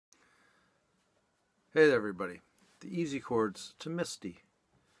Hey there everybody, the easy chords to Misty.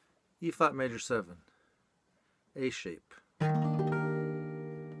 E flat major 7, A shape,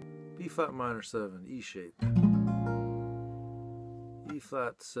 B flat minor 7, E shape, E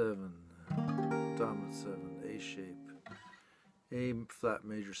flat 7, dominant 7, A shape, A flat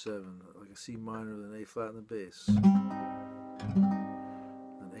major 7, like a C minor with an A flat in the bass,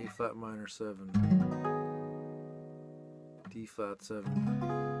 then A flat minor 7, D flat 7,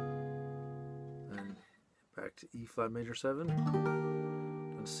 and back to E flat major 7,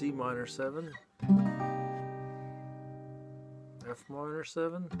 then C minor 7, F minor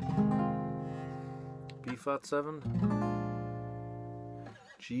 7, B flat 7,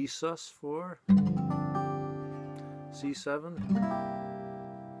 G sus 4, C7,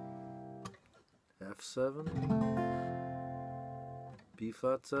 F7, B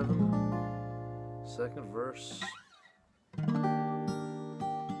flat 7, second verse,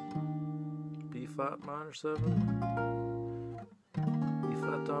 B flat minor 7, E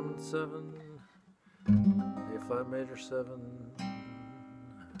flat dominant 7, A flat major 7,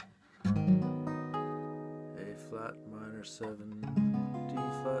 A flat minor 7, D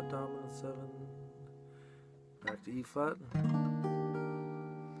flat dominant 7, back to E flat,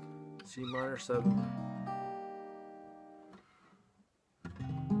 C minor 7,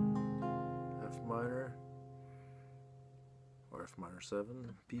 F minor, or F minor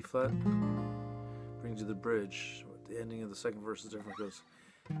 7, B flat, brings you the bridge. The ending of the second verse is different. It goes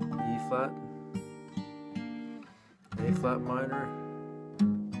E flat, A flat minor,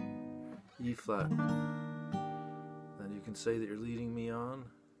 E flat. Then you can say that you're leading me on.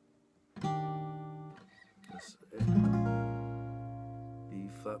 This B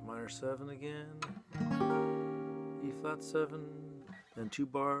flat minor 7 again, E flat 7, then 2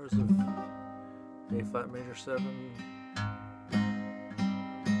 bars of A flat major 7,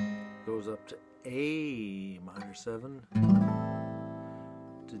 goes up to A minor 7,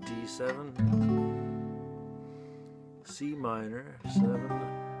 to D7, C minor 7,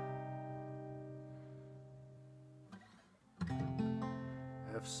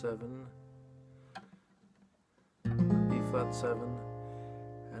 F7, B flat 7,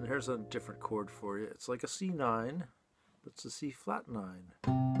 and here's a different chord for you. It's like a C9, but it's a C flat 9.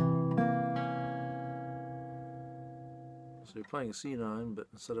 So you're playing a C9, but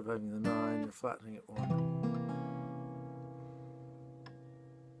instead of having the 9, you're flattening it 1.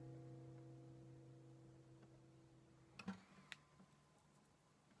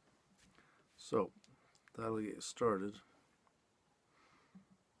 So that'll get you started.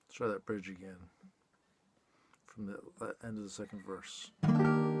 Let's try that bridge again from the end of the second verse.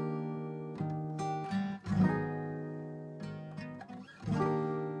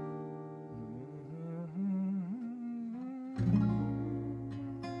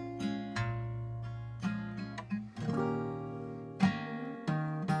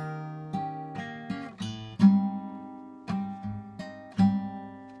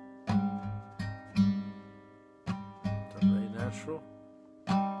 Very natural.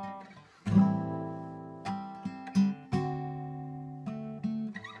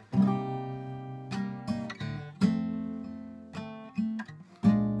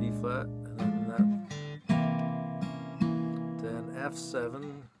 B flat, and then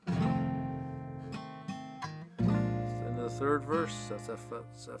F7. Into the third verse, that's F flat,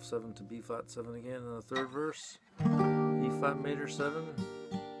 F7 to B flat 7 again. In the third verse, E flat major 7,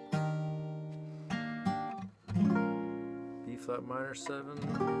 B flat minor 7,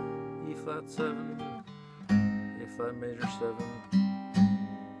 E flat 7, A flat major 7,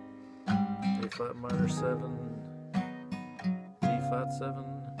 A flat minor 7, B flat 7,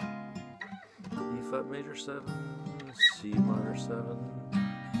 E flat major 7, C minor 7,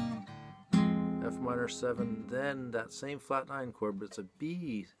 F minor 7, then that same flat 9 chord, but it's a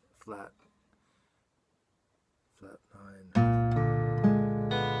B flat 9.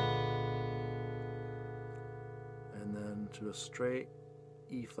 And then to a straight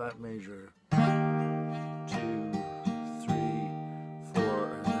E flat major, 2, 3, 4,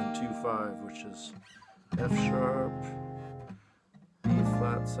 and then 2, 5, which is F sharp, B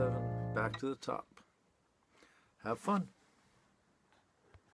flat 7, back to the top. Have fun.